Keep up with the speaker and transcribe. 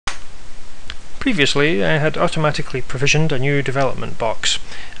Previously I had automatically provisioned a new development box,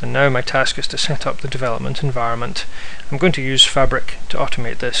 and now my task is to set up the development environment. I'm going to use Fabric to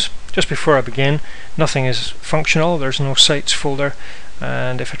automate this. Just before I begin, nothing is functional, there's no sites folder,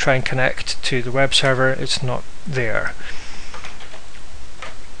 and if I try and connect to the web server, it's not there.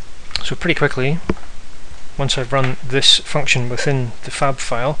 So pretty quickly, once I've run this function within the fab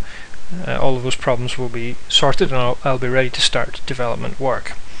file, all of those problems will be sorted and I'll be ready to start development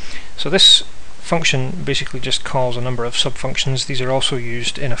work. So this function basically just calls a number of sub-functions. These are also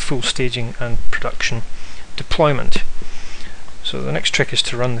used in a full staging and production deployment. So the next trick is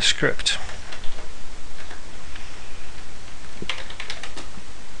to run the script.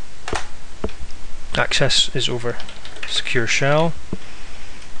 Access is over secure shell.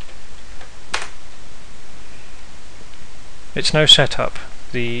 It's now set up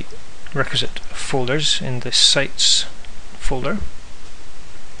the requisite folders in the sites folder,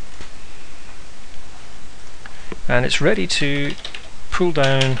 and it's ready to pull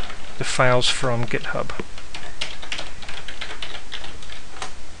down the files from GitHub.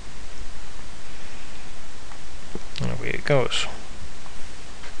 And away it goes.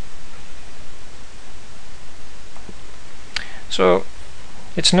 So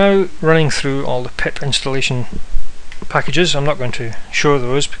it's now running through all the pip installation packages. I'm not going to show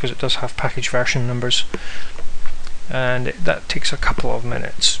those because it does have package version numbers, and that takes a couple of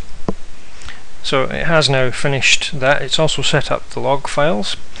minutes. So it has now finished that. It's also set up the log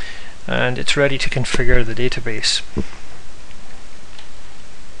files, and it's ready to configure the database.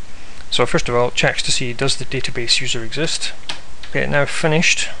 So first of all, it checks to see, does the database user exist? Okay, now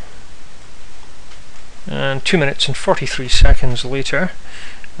finished, and 2 minutes and 43 seconds later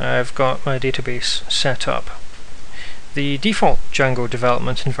I've got my database set up. The default Django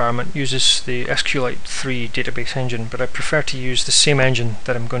development environment uses the SQLite 3 database engine, but I prefer to use the same engine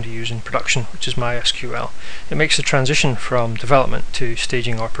that I'm going to use in production, which is MySQL. It makes the transition from development to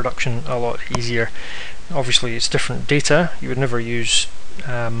staging or production a lot easier. Obviously it's different data. You would never use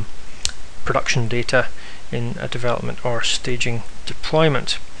production data in a development or staging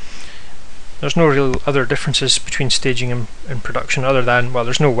deployment. There's no real other differences between staging and production other than, well,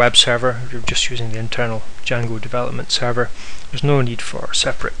 there's no web server, you're just using the internal Django development server. There's no need for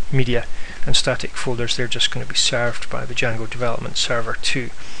separate media and static folders, they're just going to be served by the Django development server too.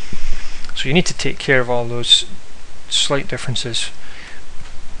 So you need to take care of all those slight differences.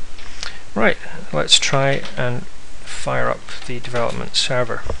 Right, let's try and fire up the development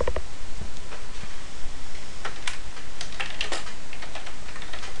server.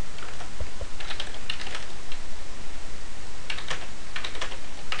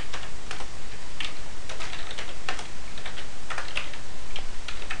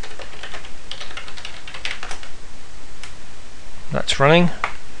 That's running. I'm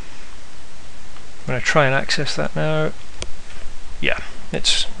going to try and access that now. Yeah,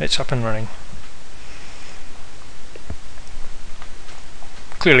 it's up and running.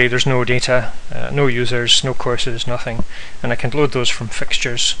 Clearly there's no data, no users, no courses, nothing, and I can load those from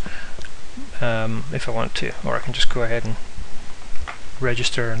fixtures if I want to, or I can just go ahead and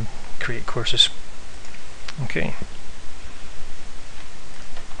register and create courses. Okay.